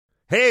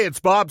Hey, it's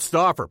Bob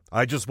Stauffer.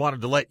 I just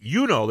wanted to let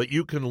you know that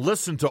you can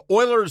listen to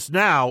Oilers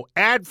Now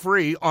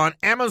ad-free on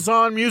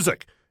Amazon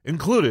Music,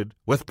 included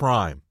with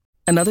Prime.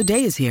 Another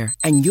day is here,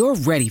 and you're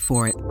ready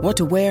for it. What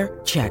to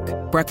wear? Check.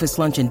 Breakfast,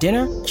 lunch, and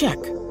dinner? Check.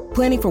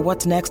 Planning for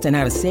what's next and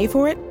how to save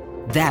for it?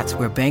 That's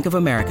where Bank of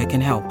America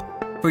can help.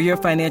 For your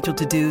financial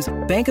to-dos,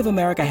 Bank of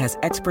America has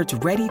experts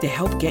ready to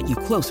help get you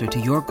closer to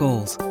your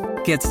goals.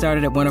 Get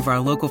started at one of our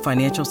local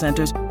financial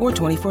centers or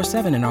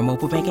 24/7 in our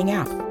mobile banking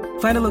app.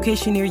 Find a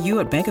location near you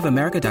at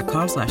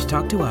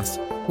bankofamerica.com/talktous.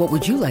 What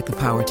would you like the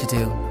power to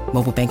do?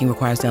 Mobile banking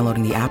requires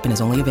downloading the app and is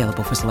only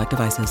available for select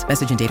devices.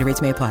 Message and data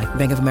rates may apply.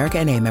 Bank of America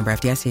N.A., member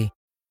FDIC.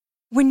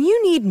 When you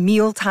need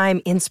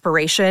mealtime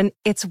inspiration,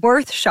 it's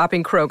worth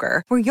shopping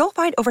Kroger, where you'll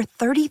find over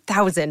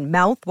 30,000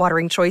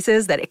 mouth-watering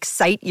choices that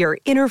excite your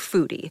inner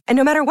foodie. And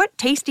no matter what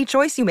tasty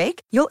choice you make,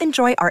 you'll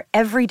enjoy our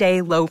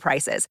everyday low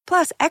prices,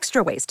 plus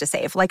extra ways to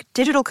save, like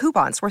digital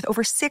coupons worth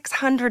over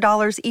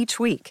 $600 each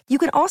week. You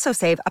can also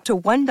save up to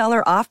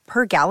 $1 off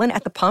per gallon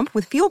at the pump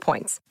with fuel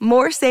points.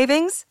 More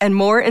savings and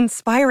more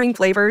inspiring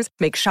flavors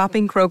make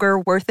shopping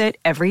Kroger worth it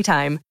every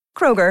time.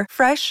 Kroger,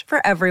 fresh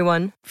for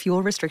everyone.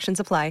 Fuel restrictions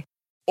apply.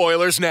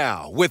 Oilers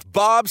Now with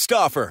Bob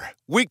Stauffer.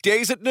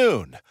 Weekdays at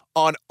noon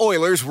on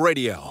Oilers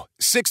Radio,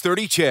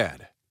 630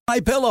 CHED.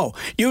 MyPillow.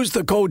 Use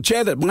the code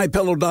CHED at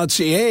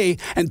mypillow.ca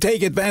and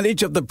take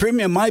advantage of the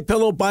premium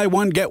MyPillow buy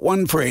one, get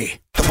one free.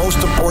 The most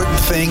important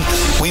thing,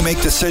 we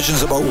make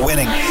decisions about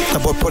winning,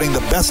 about putting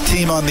the best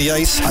team on the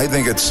ice. I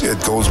think it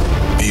goes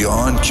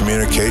beyond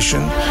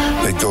communication.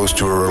 It goes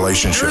to a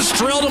relationship. Here's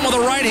drilled him with a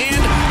right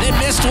hand, then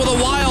missed with a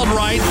wild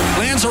right.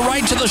 Lands a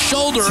right to the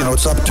shoulder. You know,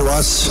 it's up to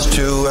us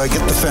to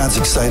get the fans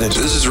excited.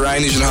 This is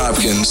Ryan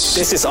Nugent-Hopkins.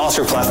 This is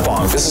Oscar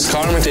Plathbong. This is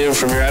Connor McDavid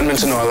from your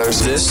Edmonton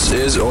Oilers. This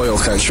is Oil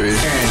Country.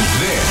 And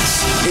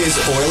this is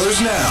Oilers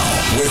Now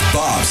with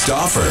Bob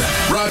Stauffer.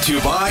 Brought to you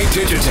by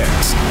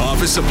Digitex.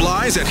 Office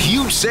supplies at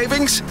huge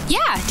savings? Yeah,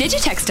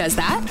 Digitex does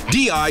that.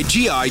 digitex.ca.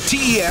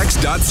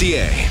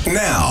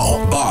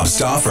 Now, Bob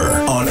Stauffer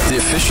on the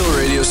official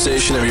radio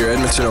station of your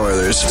Edmonton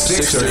Oilers,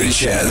 630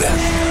 CHED.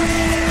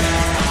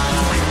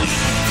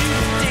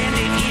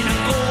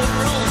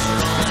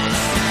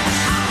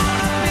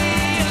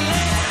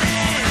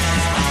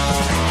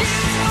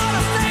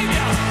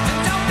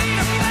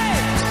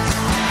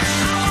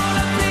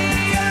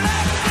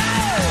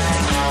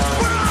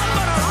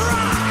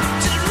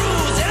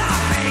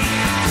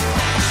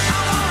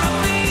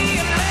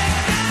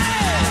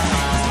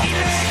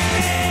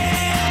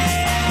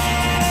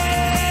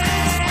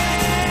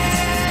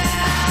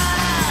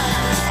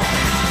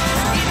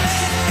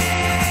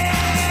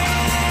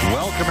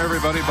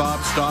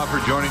 Bob Stauffer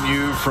joining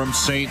you from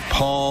St.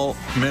 Paul,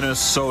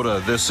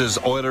 Minnesota. This is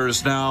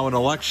Oilers Now, an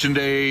election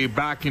day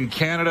back in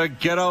Canada.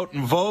 Get out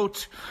and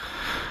vote.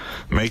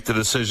 Make the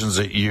decisions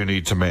that you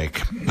need to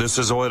make. This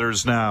is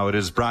Oilers Now. It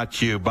is brought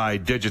to you by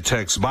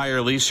Digitex. Buy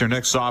or lease your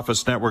next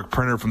office network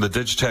printer from the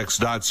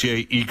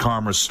Digitex.ca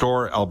e-commerce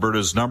store,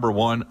 Alberta's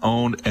 #1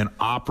 owned and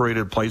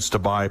operated place to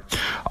buy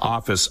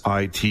office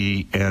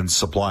IT and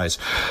supplies.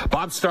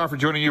 Bob Stauffer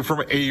joining you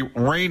from a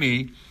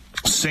rainy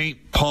St.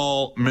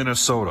 Paul,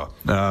 Minnesota.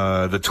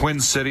 The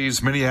Twin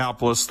Cities,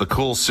 Minneapolis, the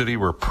cool city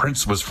where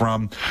Prince was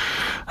from.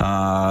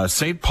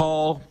 St.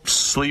 Paul,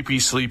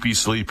 sleepy.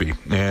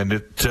 And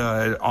it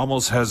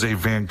almost has a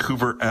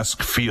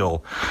Vancouver-esque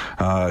feel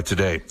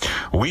today.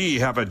 We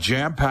have a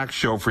jam-packed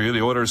show for you.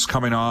 The Oilers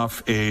coming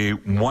off a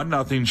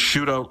 1-0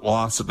 shootout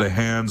loss at the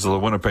hands of the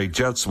Winnipeg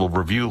Jets. We'll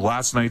review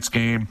last night's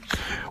game.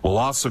 We'll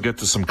also get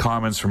to some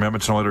comments from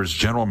Edmonton Oilers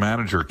general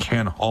manager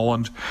Ken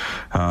Holland.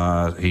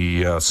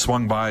 He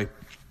swung by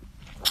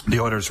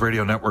the Oilers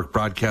Radio Network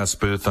broadcast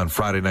booth on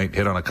Friday night,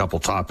 hit on a couple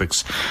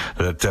topics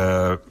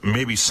that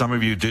maybe some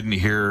of you didn't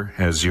hear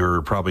as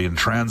you're probably in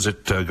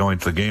transit going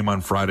to the game on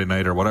Friday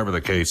night or whatever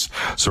the case.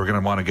 So we're going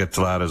to want to get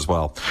to that as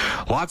well.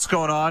 Lots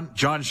going on.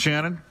 John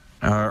Shannon,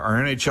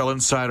 our NHL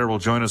insider, will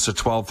join us at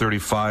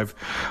 12:35.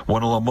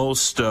 One of the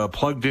most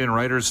plugged-in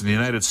writers in the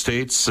United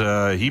States.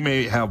 He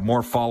may have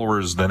more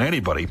followers than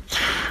anybody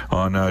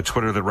on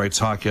Twitter that writes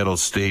Hockey Adult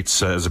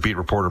States as a beat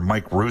reporter,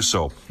 Mike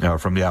Russo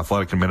from The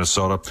Athletic in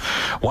Minnesota.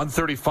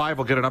 1:35,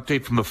 we'll get an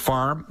update from the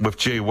farm with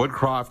Jay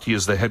Woodcroft. He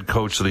is the head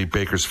coach of the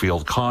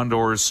Bakersfield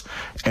Condors,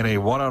 and a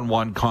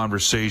one-on-one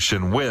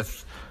conversation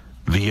with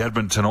the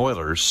Edmonton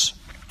Oilers,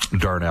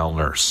 Darnell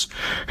Nurse.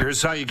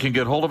 Here's how you can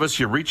get hold of us.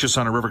 You reach us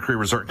on a River Cree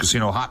Resort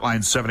Casino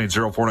hotline,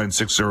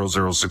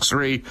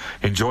 780-496-0063.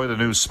 Enjoy the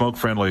new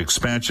smoke-friendly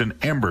expansion,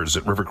 Embers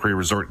at River Cree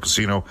Resort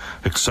Casino.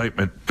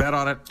 Excitement, bet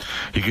on it.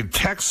 You can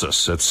text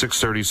us at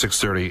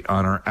 630-630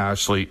 on our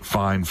Ashley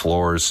Fine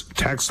Floors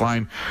text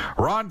line.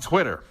 We're on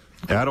Twitter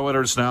at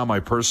Oilers Now. My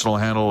personal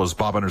handle is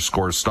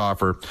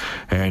Bob_Stauffer,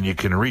 and you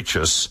can reach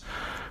us,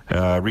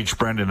 reach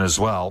Brendan as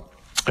well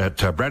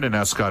at Brendan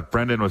Escott,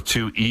 Brendan with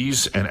 2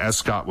 E's and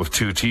Escott with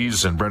 2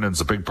 T's, and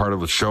Brendan's a big part of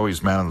the show.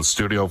 He's man in the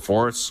studio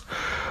for us.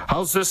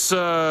 How's this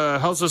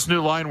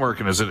new line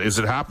working? Is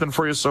it happening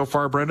for you so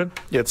far, Brendan?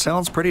 It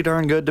sounds pretty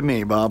darn good to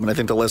me, Bob, and I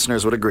think the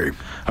listeners would agree.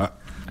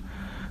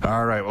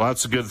 All right, well,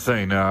 that's a good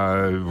thing.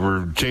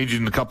 We're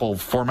changing a couple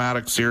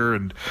formatics here,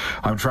 and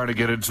I'm trying to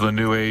get into the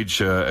new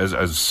age.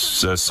 As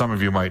some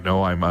of you might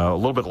know, I'm a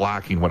little bit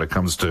lacking when it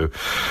comes to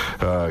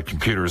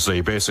computers. They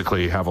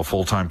basically have a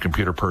full-time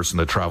computer person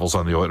that travels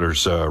on the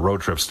Oilers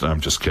road trips. I'm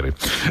just kidding.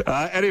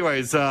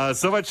 Anyways,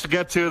 so much to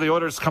get to. The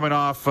Oilers coming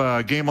off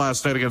game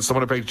last night against the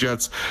Winnipeg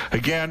Jets.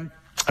 Again,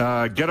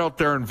 get out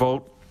there and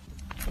vote.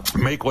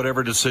 Make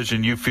whatever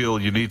decision you feel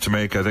you need to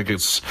make. I think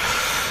it's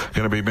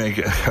going to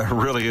be a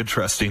really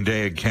interesting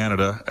day in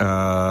Canada.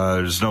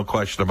 There's no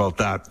question about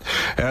that.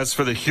 As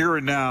for the here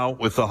and now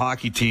with the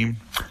hockey team,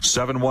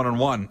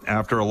 7-1-1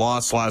 after a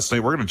loss last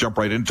night. We're going to jump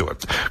right into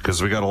it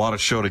because we got a lot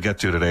of show to get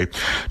to today.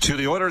 To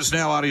the Oilers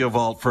Now Audio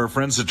Vault for our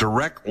friends at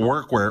Direct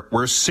Workwear,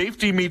 where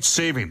safety meets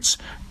savings.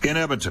 In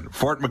Edmonton,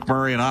 Fort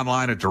McMurray, and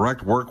online at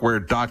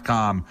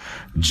directworkwear.com.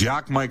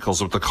 Jack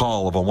Michaels with the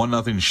call of a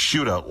 1-0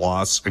 shootout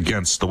loss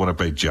against the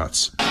Winnipeg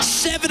Jets.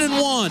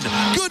 7-1.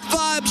 Good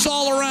vibes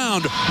all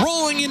around.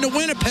 Rolling into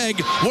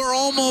Winnipeg, where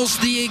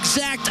almost the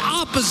exact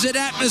opposite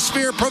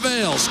atmosphere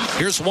prevails.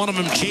 Here's one of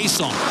them,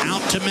 Jason,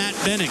 out to Matt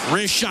Bennick.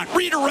 Wrist shot,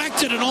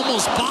 redirected and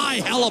almost by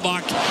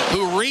Hellebuck,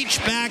 who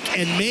reached back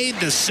and made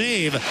the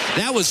save.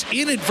 That was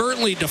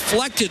inadvertently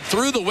deflected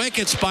through the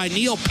wickets by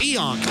Neil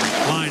Pionk.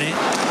 Line it,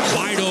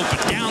 wide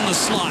open, down the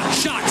slot,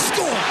 shot,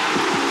 score!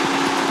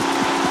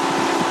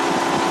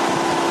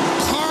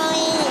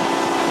 Carl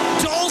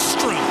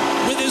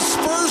Dahlstrom with his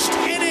first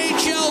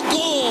NHL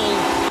goal.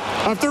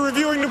 After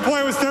reviewing the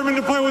play, was determined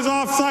the play was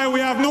offside. We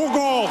have no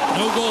goal.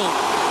 No goal.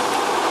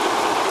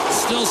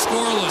 Still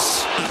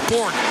scoreless.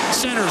 Bork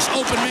centers,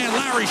 open man,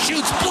 Lowry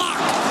shoots,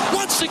 blocked.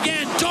 Once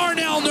again,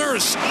 Darnell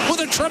Nurse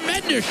with a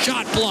tremendous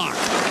shot block.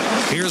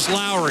 Here's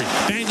Lowry,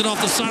 banged it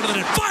off the side of the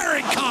net,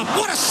 firing Cobb.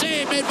 What a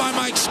save made by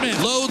Mike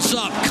Smith. Loads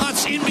up,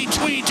 cuts in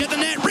between to the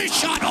net, wrist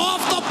shot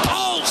off the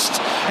post.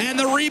 And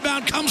the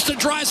rebound comes to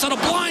Draisaitl, a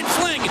blind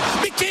fling.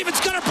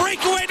 McDavid's got a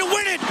breakaway to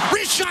win it.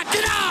 Wrist shot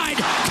denied.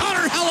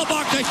 Connor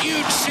Hellebuck, a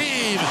huge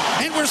save.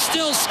 And we're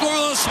still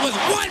scoreless with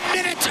 1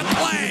 minute to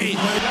play.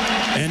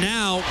 And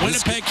now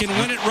Winnipeg can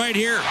win it right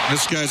here.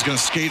 This guy's going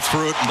to skate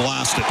through it and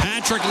blast it.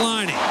 Patrick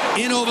Laine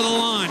in over the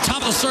line,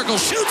 top of the circle,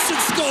 shoots and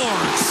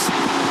scores.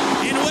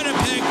 And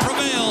Winnipeg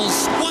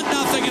prevails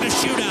 1-0 in a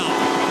shootout.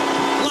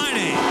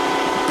 Laine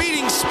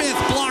beating Smith,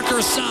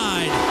 blocker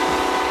side.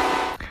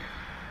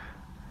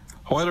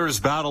 Oilers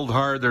battled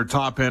hard. Their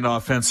top-end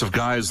offensive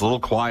guys a little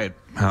quiet.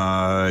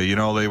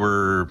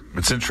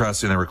 It's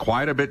interesting. They were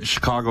quiet a bit in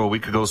Chicago a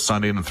week ago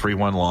Sunday in a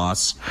 3-1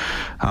 loss.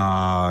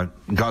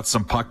 Got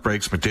some puck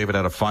breaks. McDavid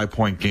had a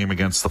 5-point game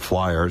against the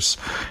Flyers.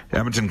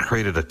 Edmonton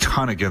created a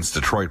ton against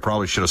Detroit.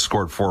 Probably should have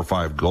scored 4 or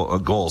 5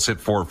 goals, hit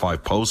 4 or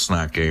 5 posts in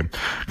that game.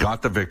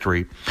 Got the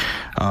victory.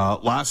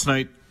 Last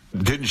night,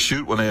 didn't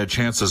shoot when they had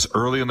chances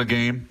early in the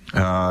game.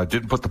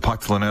 Didn't put the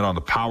puck to the net on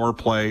the power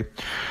play.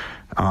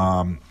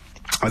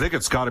 I think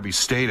it's got to be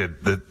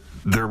stated that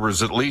there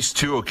was at least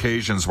 2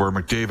 occasions where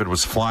McDavid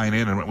was flying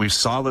in, and we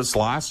saw this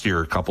last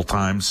year a couple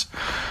times,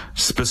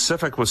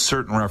 specific with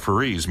certain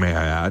referees, may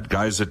I add,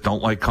 guys that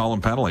don't like calling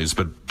penalties,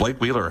 but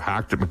Blake Wheeler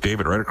hacked at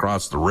McDavid right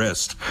across the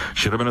wrist.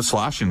 Should have been a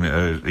slashing,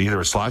 either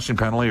a slashing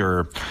penalty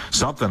or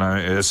something,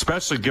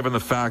 especially given the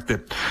fact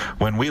that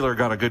when Wheeler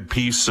got a good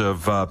piece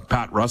of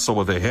Pat Russell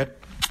with a hit,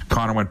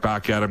 Connor went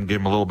back at him,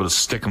 gave him a little bit of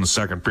stick in the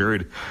second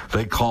period.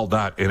 They called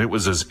that, and it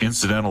was as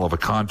incidental of a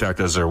contact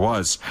as there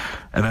was.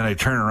 And then they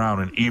turn around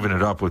and even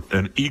it up with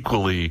an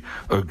equally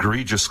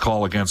egregious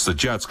call against the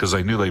Jets because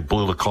they knew they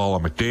blew the call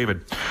on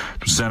McDavid,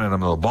 sending him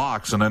to the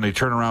box. And then they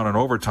turn around in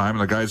overtime,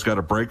 and the guy's got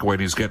a breakaway,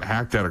 and he's getting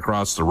hacked at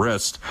across the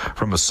wrist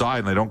from the side,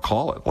 and they don't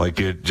call it. Like,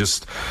 it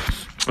just...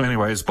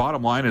 Anyways,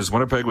 bottom line is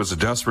Winnipeg was a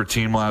desperate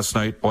team last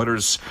night.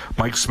 Oilers,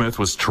 Mike Smith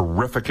was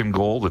terrific in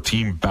goal. The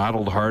team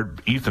battled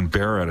hard. Ethan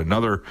Bear had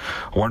another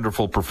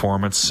wonderful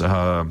performance.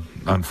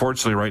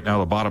 Unfortunately, right now,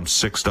 the bottom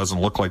 6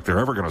 doesn't look like they're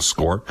ever going to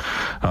score.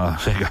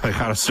 They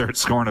got to start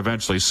scoring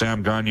eventually.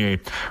 Sam Gagner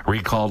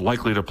recalled,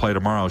 likely to play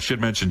tomorrow. I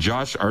should mention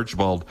Josh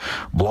Archibald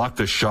blocked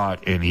the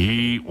shot, and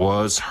he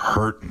was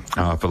hurt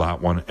for that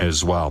one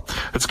as well.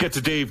 Let's get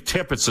to Dave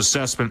Tippett's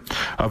assessment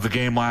of the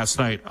game last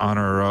night on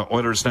our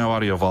Oilers Now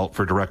Audio Vault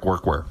for Direct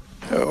Workwear.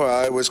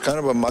 Well, it was kind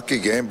of a mucky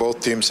game. Both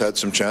teams had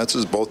some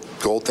chances. Both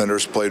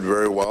goaltenders played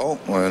very well.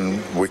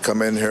 When we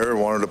come in here,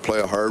 wanted to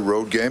play a hard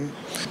road game.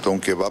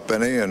 Don't give up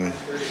any, and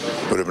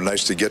would have been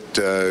nice to get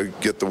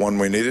the one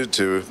we needed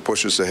to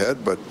push us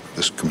ahead. But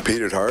just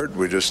competed hard.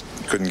 We just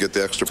couldn't get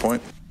the extra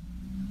point.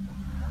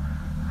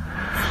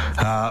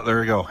 There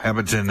you go.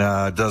 Edmonton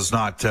does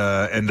not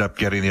end up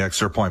getting the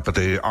extra point, but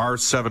they are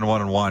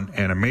 7-1-1,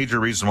 and a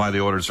major reason why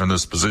the Oilers are in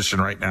this position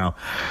right now.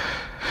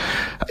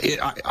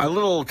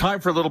 Time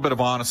for a little bit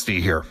of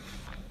honesty here.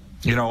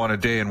 You know, on a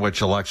day in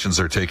which elections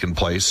are taking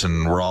place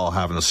and we're all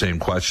having the same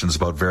questions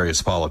about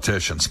various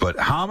politicians. But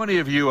how many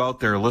of you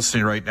out there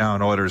listening right now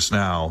in Oilers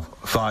Now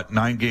thought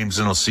 9 games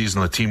in a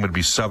season the team would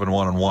be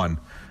 7-1-1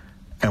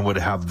 and would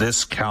have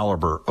this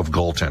caliber of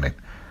goaltending?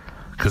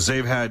 because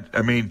they've had,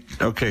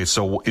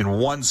 so in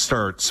one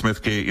start,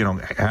 Smith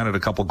handed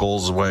a couple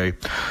goals away.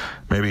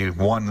 Maybe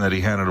one that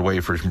he handed away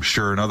for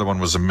sure. Another one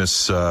was a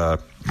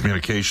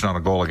miscommunication on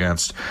a goal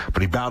against.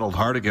 But he battled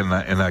hard again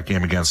in that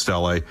game against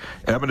LA.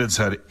 Edmonton's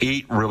had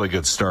 8 really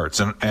good starts.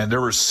 And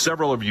there were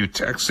several of you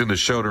texting the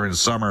show during the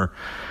summer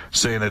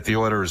saying that the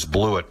Oilers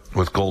blew it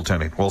with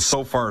goaltending. Well,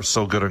 so far,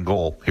 so good in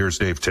goal. Here's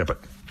Dave Tippett.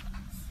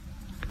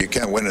 You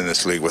can't win in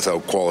this league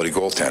without quality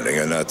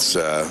goaltending, and that's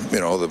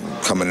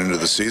coming into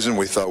the season,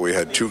 we thought we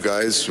had 2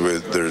 guys. I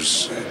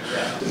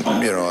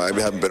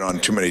haven't been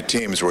on too many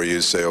teams where you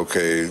say,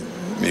 okay,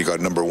 you got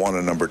number 1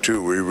 and number 2.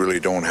 We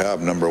really don't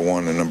have number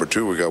 1 and number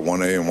 2. We got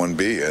 1A and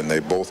 1B, and they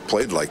both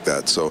played like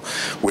that. So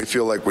we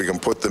feel like we can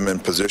put them in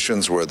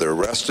positions where they're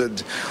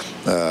rested,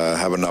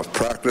 have enough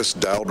practice,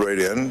 dialed right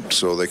in,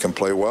 so they can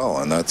play well.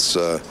 And that's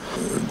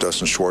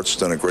Dustin Schwartz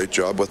done a great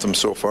job with them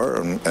so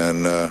far,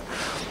 and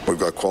we've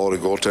got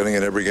quality goaltending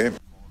in every game.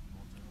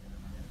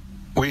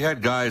 We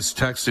had guys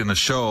texting the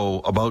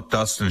show about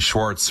Dustin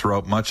Schwartz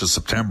throughout much of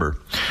September.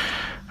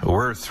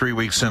 We're 3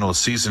 weeks into the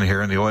season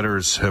here, and the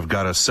Oilers have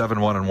got a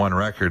 7-1-1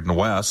 record in the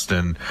West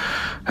and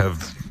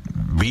have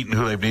beaten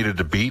who they've needed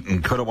to beat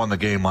and could have won the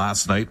game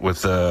last night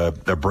with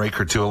a break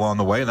or 2 along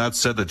the way. And that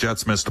said, the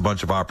Jets missed a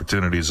bunch of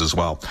opportunities as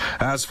well.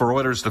 As for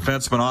Oilers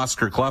defenseman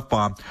Oscar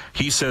Klefbom,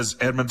 he says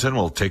Edmonton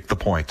will take the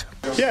point.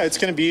 Yeah, it's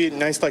going to be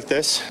nice like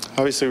this.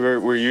 Obviously,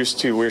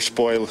 we're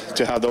spoiled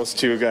to have those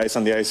 2 guys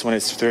on the ice when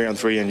it's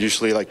 3-on-3, and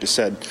usually, like you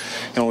said,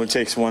 it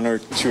takes 1 or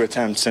 2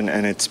 attempts and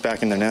it's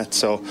back in the net.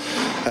 So,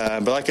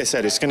 but like I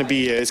said, it's going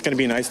to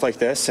be nice like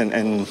this,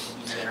 and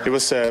it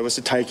was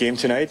a tight game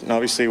tonight, and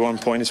obviously 1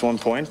 point is 1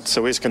 point.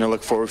 So we're just going to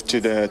look forward to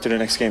the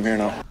next game here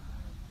now.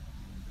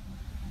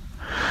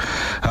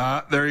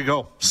 There you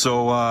go.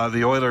 So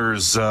the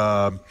Oilers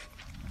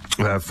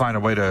find a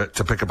way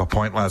to pick up a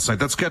point last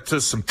night. Let's get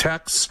to some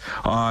texts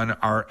on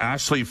our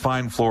Ashley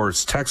Fine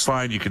Floors text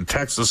line. You can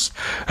text us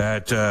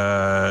at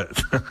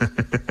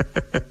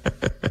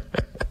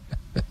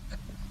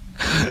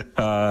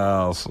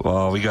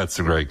we got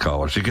some great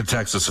callers. You can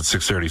text us at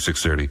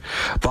 630.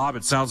 Bob,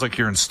 it sounds like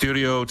you're in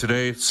studio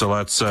today, so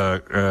that's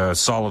a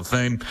solid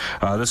thing.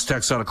 This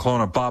text out of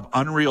Kelowna. Bob,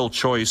 unreal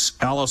choice.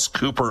 Alice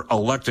Cooper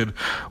elected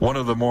one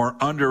of the more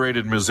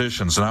underrated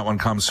musicians, and that one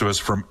comes to us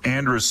from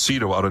Andrew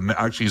Cito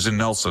actually he's in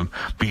Nelson,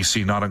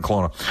 BC, not in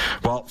Kelowna.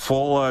 Well,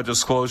 full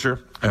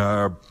disclosure,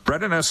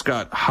 Brendan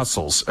Escott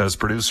hustles as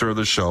producer of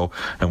the show,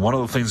 and one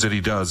of the things that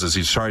he does is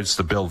he tries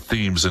to build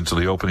themes into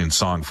the opening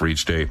song for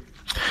each day.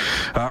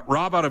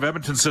 Rob out of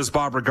Edmonton says,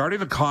 Bob, regarding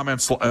the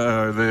comments,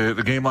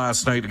 the game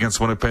last night against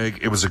Winnipeg,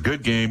 it was a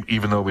good game,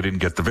 even though we didn't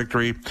get the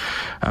victory.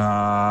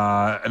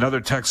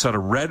 Another text out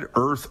of Red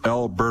Earth,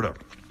 Alberta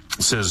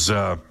says,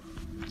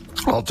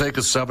 I'll take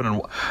a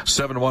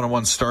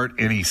 7-1-1 start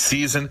any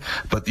season,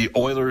 but the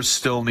Oilers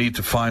still need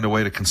to find a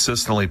way to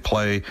consistently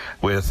play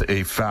with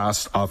a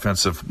fast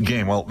offensive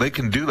game. Well, they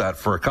can do that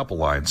for a couple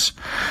lines.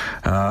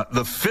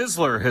 The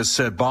Fizzler has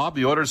said, Bob,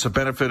 the Oilers have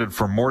benefited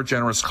from more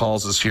generous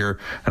calls this year,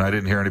 and I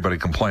didn't hear anybody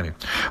complaining.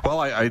 Well,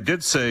 I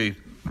did say,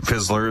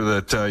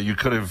 Fizzler, that you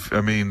could have.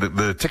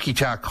 The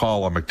ticky-tack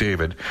call on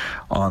McDavid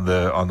on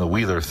the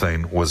Wheeler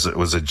thing was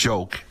a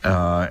joke,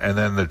 and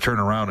then the turn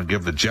around and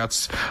give the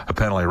Jets a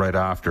penalty right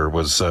after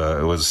was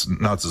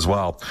nuts as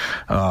well.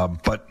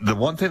 But the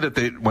one thing that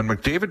when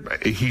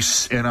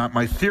McDavid,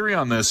 my theory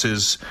on this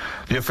is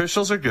the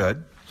officials are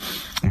good.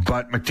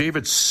 But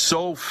McDavid's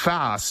so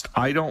fast,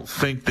 I don't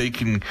think they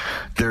can.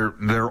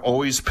 They're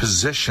always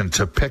positioned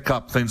to pick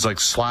up things like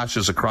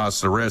slashes across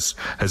the wrist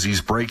as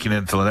he's breaking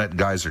into the net and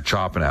guys are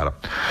chopping at him.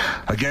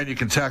 Again, you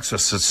can text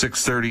us at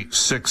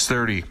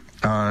 630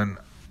 on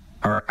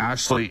our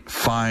Ashley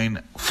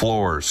Fine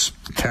Floors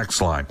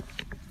text line.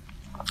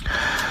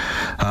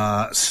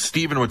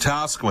 Stephen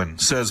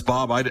Wetaskiwin says,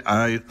 Bob,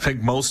 I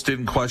think most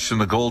didn't question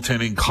the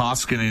goaltending.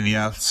 Koskinen,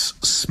 yes.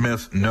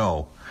 Smith,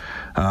 no.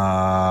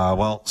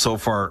 Well, so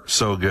far,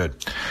 so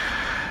good.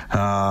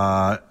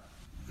 Tanner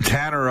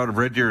out of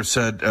Red Deer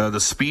said, the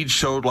speed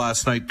showed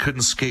last night,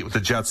 couldn't skate with the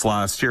Jets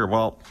last year.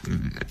 Well,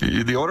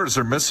 the Oilers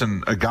are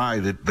missing a guy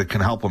that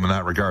can help them in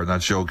that regard, and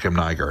that's Joakim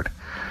Nygard.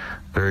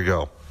 There you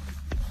go.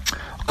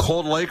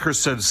 Cold Laker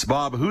says,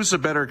 Bob, who's a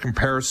better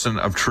comparison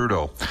of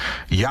Trudeau,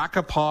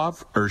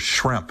 Yakupov or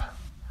Shrimp?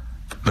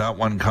 That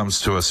one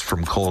comes to us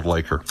from Cold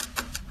Laker.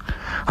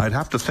 I'd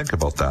have to think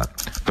about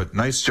that. But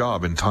nice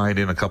job in tying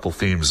in a couple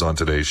themes on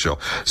today's show.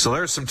 So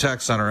there's some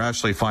text on our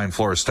Ashley Fine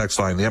Floors text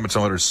line. The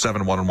Edmonton Oilers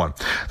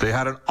 7-1-1. They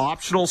had an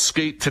optional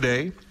skate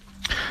today.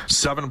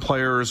 7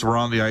 players were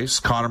on the ice.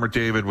 Connor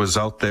McDavid was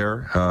out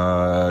there.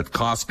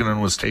 Koskinen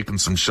was taking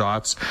some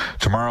shots.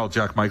 Tomorrow,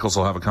 Jack Michaels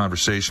will have a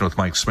conversation with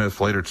Mike Smith.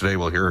 Later today,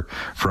 we'll hear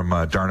from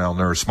Darnell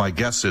Nurse. My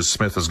guess is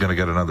Smith is going to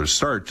get another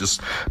start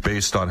just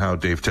based on how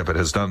Dave Tippett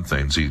has done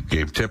things. He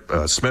gave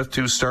Smith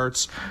 2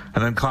 starts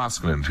and then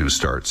Koskinen 2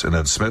 starts. And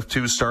then Smith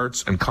 2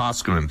 starts and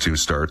Koskinen 2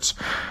 starts.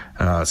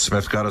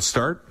 Smith got a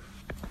start.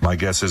 My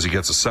guess is he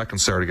gets a second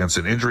start against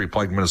an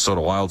injury-plagued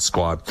Minnesota Wild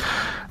squad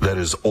that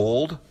is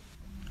old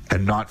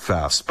and not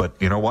fast. But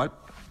you know what?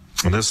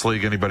 In this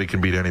league, anybody can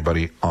beat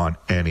anybody on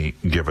any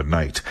given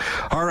night.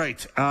 All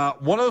right,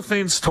 one of the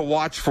things to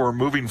watch for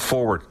moving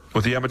forward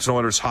with the Edmonton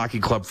Oilers Hockey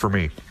Club for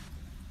me,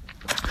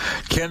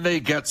 can they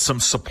get some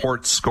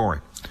support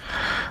scoring?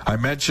 I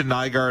mentioned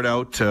Nygaard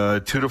out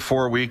 2 to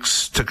 4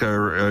 weeks, took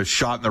a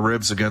shot in the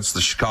ribs against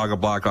the Chicago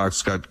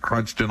Blackhawks, got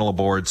crunched into the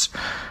boards.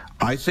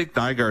 I think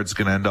Nygaard's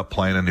going to end up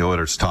playing in the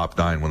Oilers' top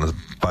 9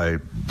 by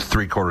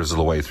 3/4 of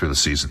the way through the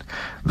season.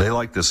 They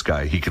like this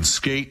guy. He can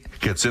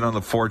skate, gets in on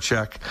the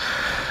forecheck.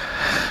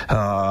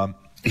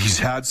 He's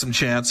had some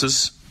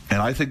chances,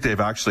 and I think they've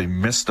actually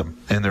missed him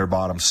in their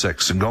bottom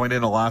 6. And going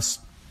into last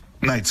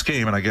night's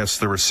game, and I guess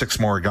there were 6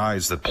 more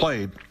guys that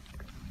played,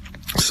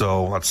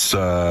 so let's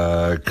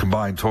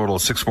combine total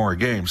of 6 more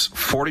games.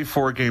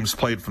 44 games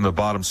played from the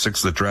bottom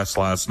 6 that dressed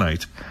last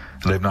night.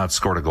 They've not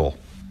scored a goal.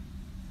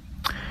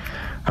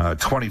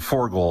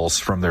 24 goals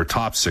from their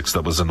top 6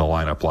 that was in the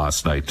lineup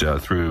last night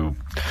through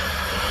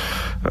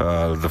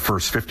the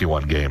first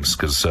 51 games,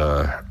 because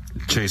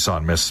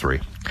Chiasson missed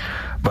 3.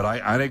 But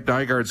I think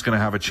Nygaard's going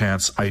to have a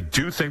chance. I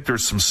do think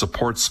there's some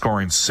support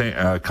scoring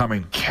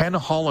coming. Ken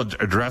Holland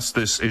addressed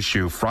this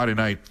issue Friday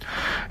night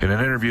in an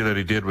interview that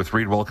he did with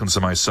Reed Wilkins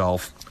and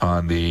myself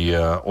on the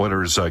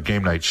Oilers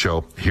game night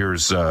show.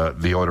 Here's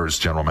the Oilers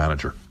general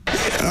manager.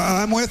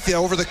 I'm with you.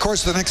 Over the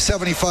course of the next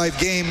 75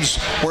 games,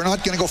 we're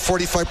not going to go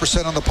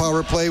 45% on the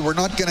power play. We're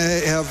not going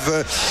to have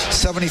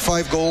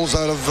 75 goals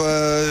out of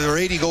or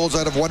 80 goals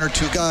out of 1 or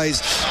 2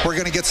 guys. We're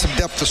going to get some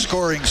depth of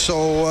scoring.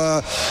 So,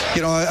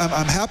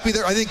 I'm happy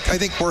there. I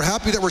think we're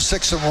happy that we're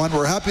 6-1.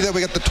 We're happy that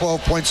we got the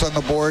 12 points on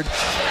the board.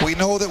 We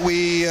know that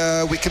we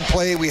can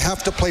play. We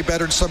have to play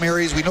better in some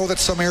areas. We know that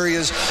some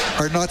areas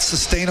are not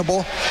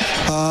sustainable.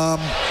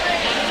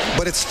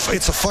 But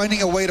it's a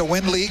finding a way to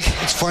win league.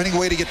 It's finding a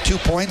way to get 2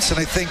 points. And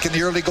I think in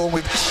the early going,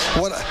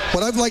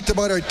 what I've liked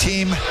about our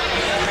team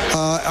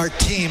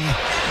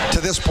to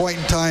this point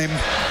in time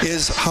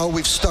is how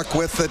we've stuck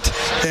with it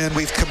and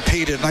we've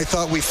competed. And I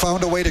thought we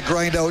found a way to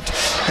grind out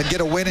and get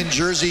a win in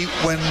Jersey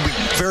when we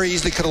very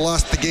easily could have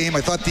lost the game.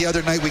 I thought the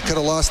other night we could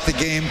have lost the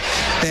game.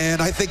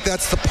 And I think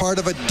that's the part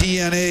of a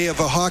DNA of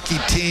a hockey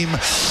team.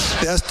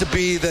 It has to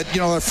be that,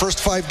 our first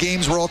 5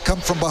 games were all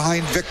come from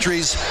behind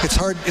victories. It's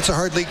a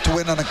hard league to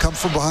win on a come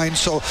from behind.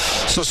 So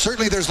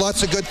certainly there's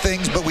lots of good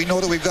things, but we know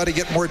that we've got to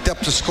get more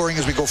depth of scoring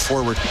as we go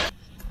forward.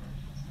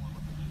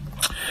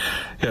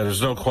 Yeah,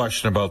 there's no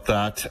question about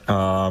that.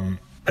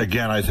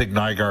 Again, I think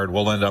Nygaard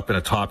will end up in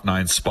a top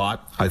 9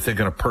 spot. I think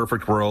in a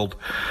perfect world,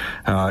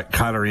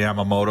 Kailer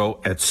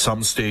Yamamoto at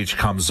some stage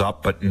comes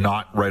up, but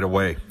not right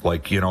away.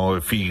 Like,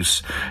 if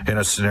he's in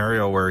a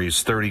scenario where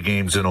he's 30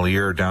 games in a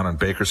year down in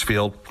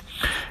Bakersfield,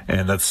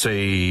 and let's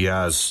say he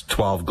has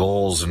 12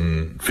 goals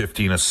and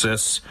 15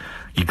 assists,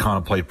 you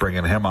contemplate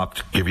bringing him up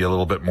to give you a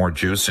little bit more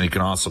juice, and he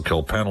can also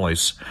kill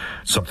penalties,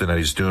 something that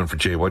he's doing for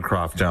Jay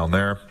Woodcroft down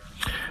there.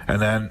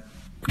 And then,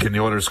 can the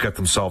Oilers get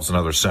themselves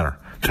another center?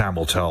 Time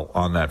will tell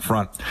on that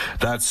front.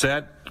 That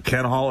said,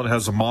 Ken Holland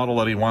has a model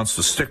that he wants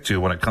to stick to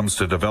when it comes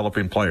to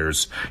developing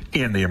players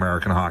in the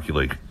American Hockey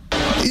League.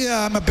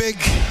 Yeah, I'm a big,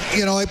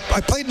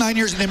 I played 9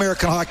 years in the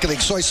American Hockey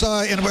League, so I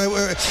saw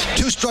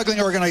 2 struggling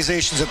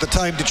organizations at the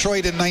time,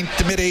 Detroit in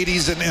the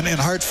mid-'80s and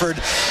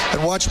Hartford,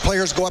 and watched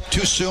players go up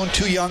too soon,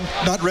 too young,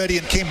 not ready,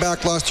 and came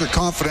back, lost their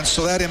confidence,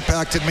 so that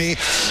impacted me.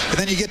 And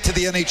then you get to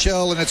the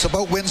NHL, and it's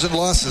about wins and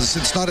losses.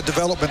 It's not a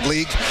development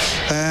league.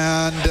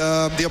 And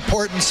the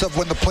importance of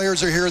when the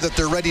players are here that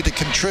they're ready to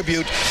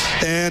contribute,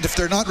 and if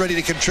they're not ready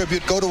to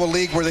contribute, go to a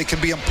league where they can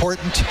be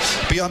important,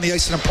 be on the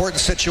ice in important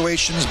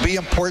situations, be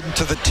important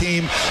to the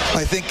team.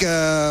 I think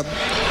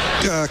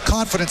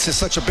confidence is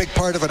such a big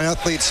part of an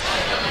athlete's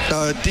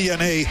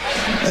DNA,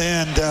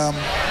 and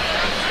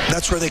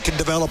that's where they can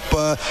develop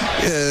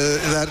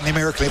that in the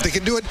American League. If they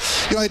can do it,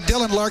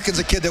 Dylan Larkin's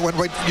a kid that went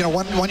right,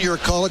 one year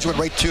of college, went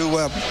right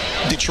to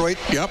Detroit.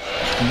 Yep.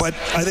 But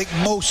I think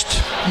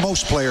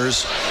most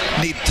players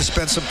need to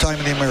spend some time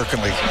in the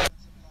American League.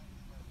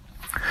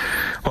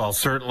 Well,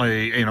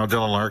 certainly,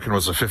 Dylan Larkin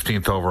was a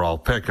 15th overall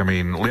pick. I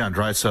mean, Leon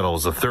Draisaitl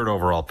was a 3rd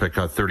overall pick,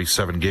 got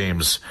 37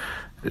 games,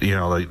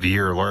 the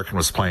year Larkin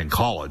was playing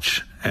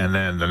college. And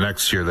then the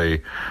next year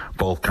they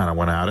both kind of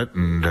went at it,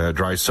 and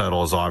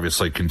Draisaitl has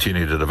obviously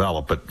continued to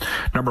develop. But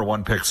number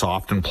 1 picks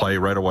often play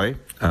right away.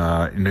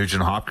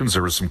 Nugent Hopkins,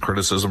 there was some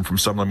criticism from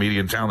some of the media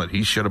in town that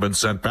he should have been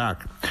sent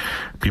back.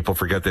 People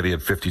forget that he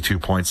had 52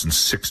 points in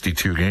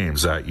 62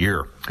 games that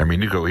year. I mean,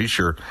 Nico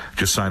Hischier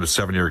just signed a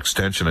 7-year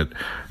extension at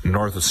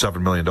north of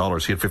 $7 million.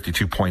 He had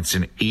 52 points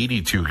in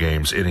 82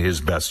 games in his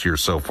best year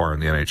so far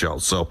in the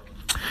NHL. So,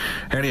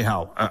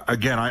 anyhow,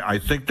 again, I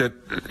think that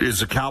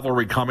is a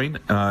cavalry coming,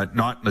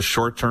 not in the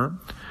short term.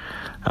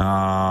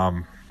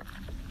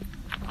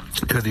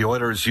 Could the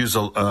Oilers use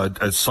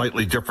a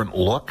slightly different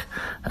look?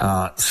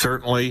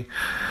 Certainly,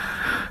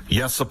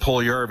 Jesse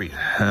Puljujärvi.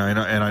 And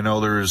I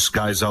know there's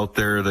guys out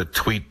there that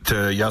tweet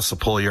Jesse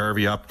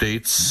Puljujärvi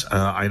updates.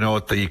 I know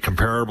what the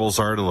comparables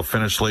are to the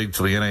Finnish league,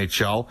 to the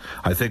NHL.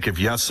 I think if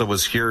Jesse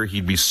was here,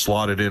 he'd be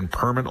slotted in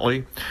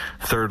permanently.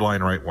 3rd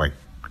line right wing.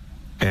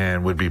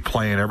 and would be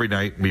playing every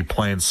night and be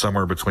playing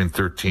somewhere between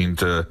 13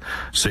 to,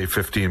 say,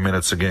 15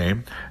 minutes a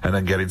game, and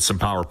then getting some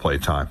power play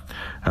time.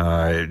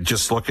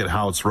 Just look at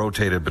how it's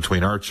rotated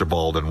between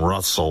Archibald and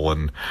Russell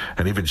and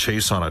even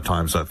Chiasson at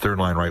times, that third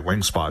line right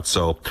wing spot.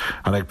 So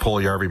I think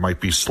Puljujarvi might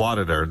be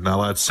slotted there.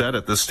 Now, that said,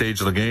 at this stage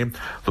of the game,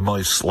 the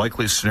most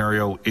likely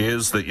scenario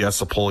is that,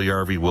 yes, a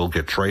Puljujarvi will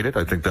get traded.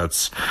 I think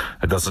it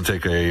doesn't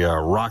take a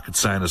rocket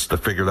scientist to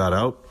figure that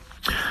out.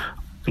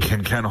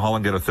 Can Ken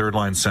Holland get a third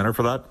line center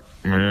for that?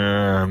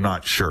 I'm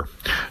not sure.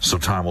 So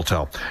time will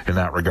tell in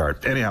that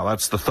regard. Anyhow,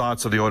 that's the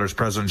thoughts of the Oilers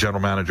president,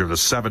 general manager of the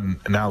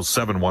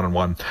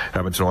 7-1-1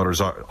 Edmonton Oilers.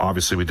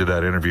 Obviously, we did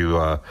that interview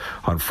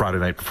on Friday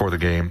night before the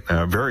game.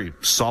 Very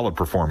solid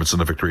performance in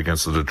the victory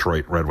against the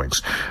Detroit Red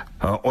Wings.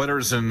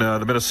 Oilers and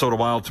the Minnesota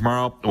Wild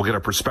tomorrow. We'll get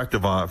a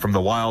perspective from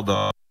the Wild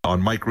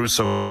on Mike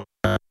Russo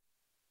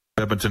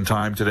Edmonton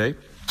time today.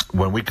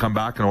 When we come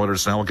back in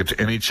Oilers Now, we'll get to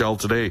NHL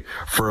Today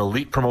for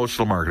Elite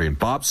Promotional Marketing.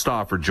 Bob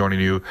Stauffer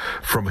joining you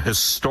from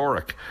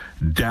historic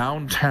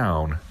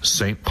downtown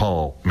St.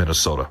 Paul,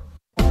 Minnesota.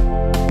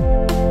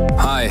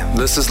 Hi,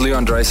 this is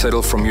Leon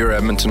Draisaitl from your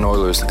Edmonton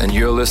Oilers, and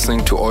you're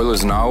listening to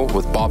Oilers Now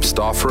with Bob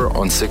Stauffer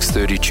on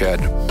 630 CHED.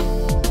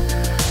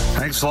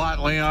 Thanks a lot,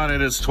 Leon.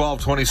 It is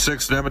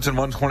 12:26 in Edmonton,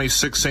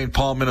 1:26 St.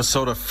 Paul,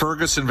 Minnesota.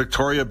 Fergus in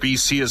Victoria,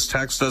 BC has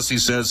texted us. He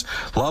says,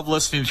 love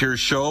listening to your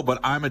show, but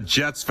I'm a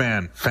Jets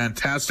fan.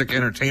 Fantastic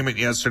entertainment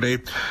yesterday.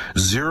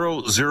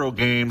 0-0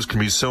 games can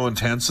be so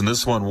intense, and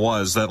this one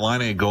was. That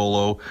Laine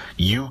goal,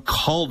 you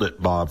called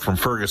it, Bob, from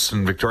Fergus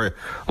in Victoria.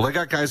 Well, they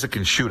got guys that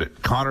can shoot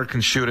it. Connor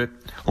can shoot it.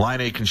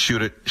 Laine can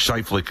shoot it.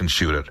 Scheifele can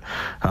shoot it.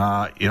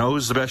 You know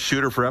who's the best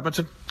shooter for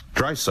Edmonton?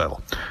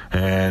 Draisaitl,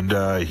 and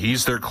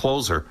he's their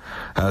closer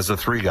as a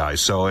three guy.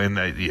 So, and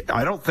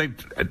I don't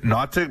think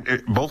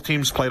both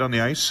teams played on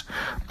the ice,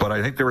 but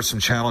I think there were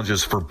some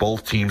challenges for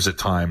both teams at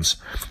times.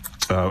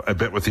 A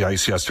bit with the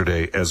ice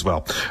yesterday as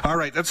well. All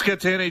right, let's get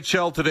to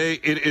NHL Today.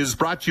 It is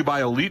brought to you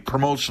by Elite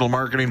Promotional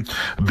Marketing,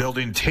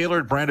 building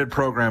tailored branded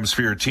programs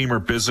for your team or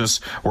business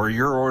where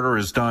your order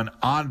is done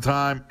on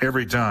time,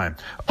 every time.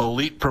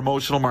 Elite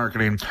Promotional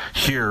Marketing.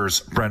 Here's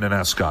Brendan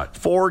Escott.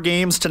 4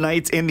 games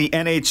tonight in the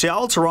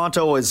NHL.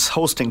 Toronto is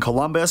hosting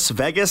Columbus.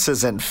 Vegas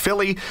is in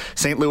Philly.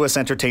 St. Louis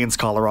entertains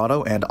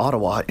Colorado, and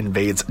Ottawa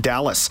invades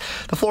Dallas.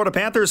 The Florida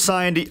Panthers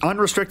signed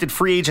unrestricted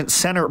free agent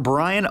center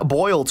Brian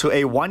Boyle to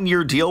a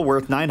 1-year deal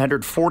worth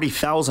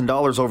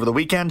 $940,000 over the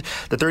weekend.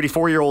 The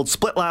 34-year-old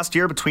split last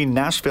year between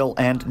Nashville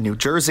and New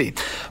Jersey.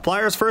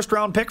 Flyers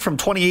first-round pick from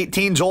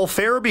 2018, Joel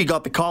Farabee,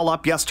 got the call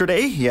up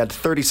yesterday. He had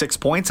 36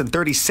 points in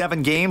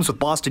 37 games with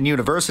Boston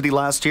University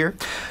last year.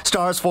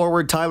 Stars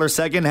forward Tyler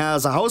Seguin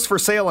has a house for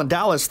sale in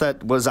Dallas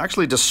that was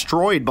actually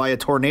destroyed by a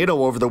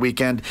tornado over the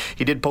weekend.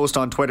 He did post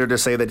on Twitter to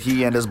say that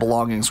he and his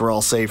belongings were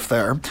all safe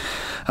there.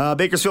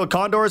 Bakersfield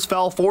Condors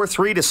fell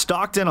 4-3 to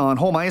Stockton on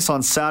home ice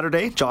on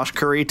Saturday. Josh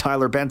Curry,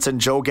 Tyler Benson,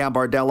 Joe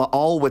Gambardella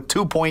all with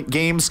 2-point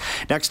games.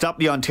 Next up,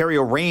 the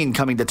Ontario Reign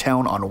coming to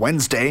town on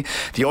Wednesday.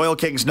 The Oil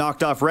Kings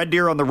knocked off Red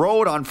Deer on the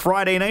road on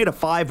Friday night, a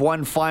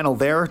 5-1 final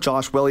there.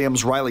 Josh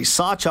Williams, Riley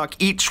Sawchuk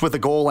each with a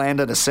goal and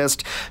an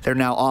assist. They're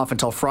now off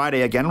until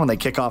Friday again when they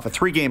kick off a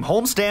 3-game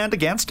homestand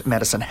against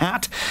Medicine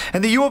Hat.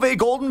 And the U of A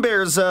Golden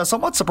Bears,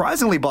 somewhat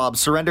surprisingly, Bob,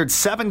 surrendered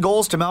 7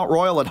 goals to Mount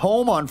Royal at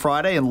home on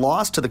Friday and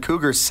lost to the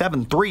Cougars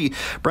 7-3.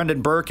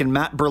 Brendan Burke and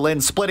Matt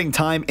Berlin splitting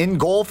time in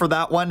goal for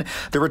that one.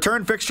 The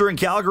return fixture in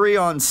Calgary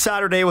on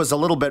Saturday was a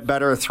little bit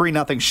better. A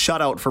 3-0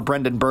 shutout for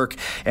Brendan Burke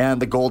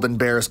and the Golden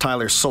Bears.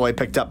 Tyler Soy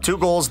picked up 2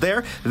 goals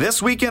there.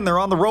 This weekend, they're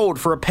on the road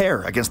for a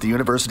pair against the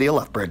University of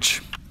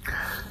Lethbridge.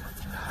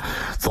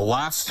 The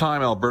last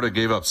time Alberta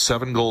gave up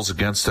 7 goals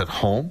against at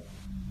home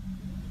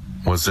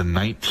was in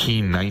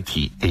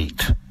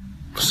 1998.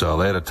 So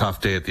they had a tough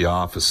day at the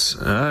office.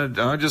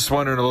 I'm just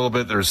wondering a little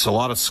bit, there's a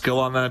lot of skill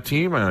on that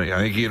team. I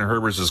think Ian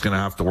Herbers is going to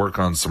have to work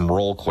on some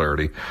role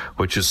clarity,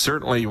 which is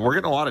certainly, we're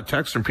getting a lot of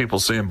texts from people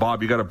saying,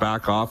 Bob, you got to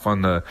back off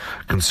on the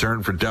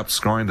concern for depth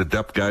scoring. The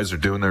depth guys are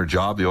doing their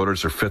job. The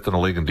Oilers are 5th in the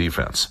league in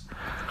defense.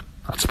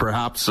 That's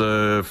perhaps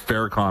a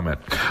fair comment.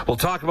 We'll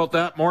talk about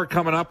that more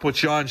coming up with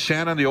John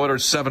Shannon, the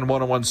Oilers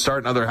 7-1-1 start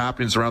and other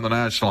happenings around the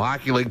National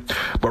Hockey League.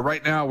 But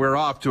right now, we're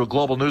off to a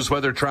global news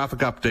weather traffic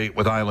update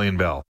with Eileen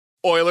Bell.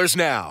 Oilers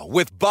Now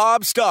with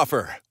Bob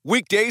Stauffer.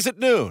 Weekdays at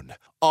noon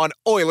on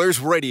Oilers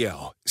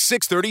Radio,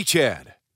 630 CHED.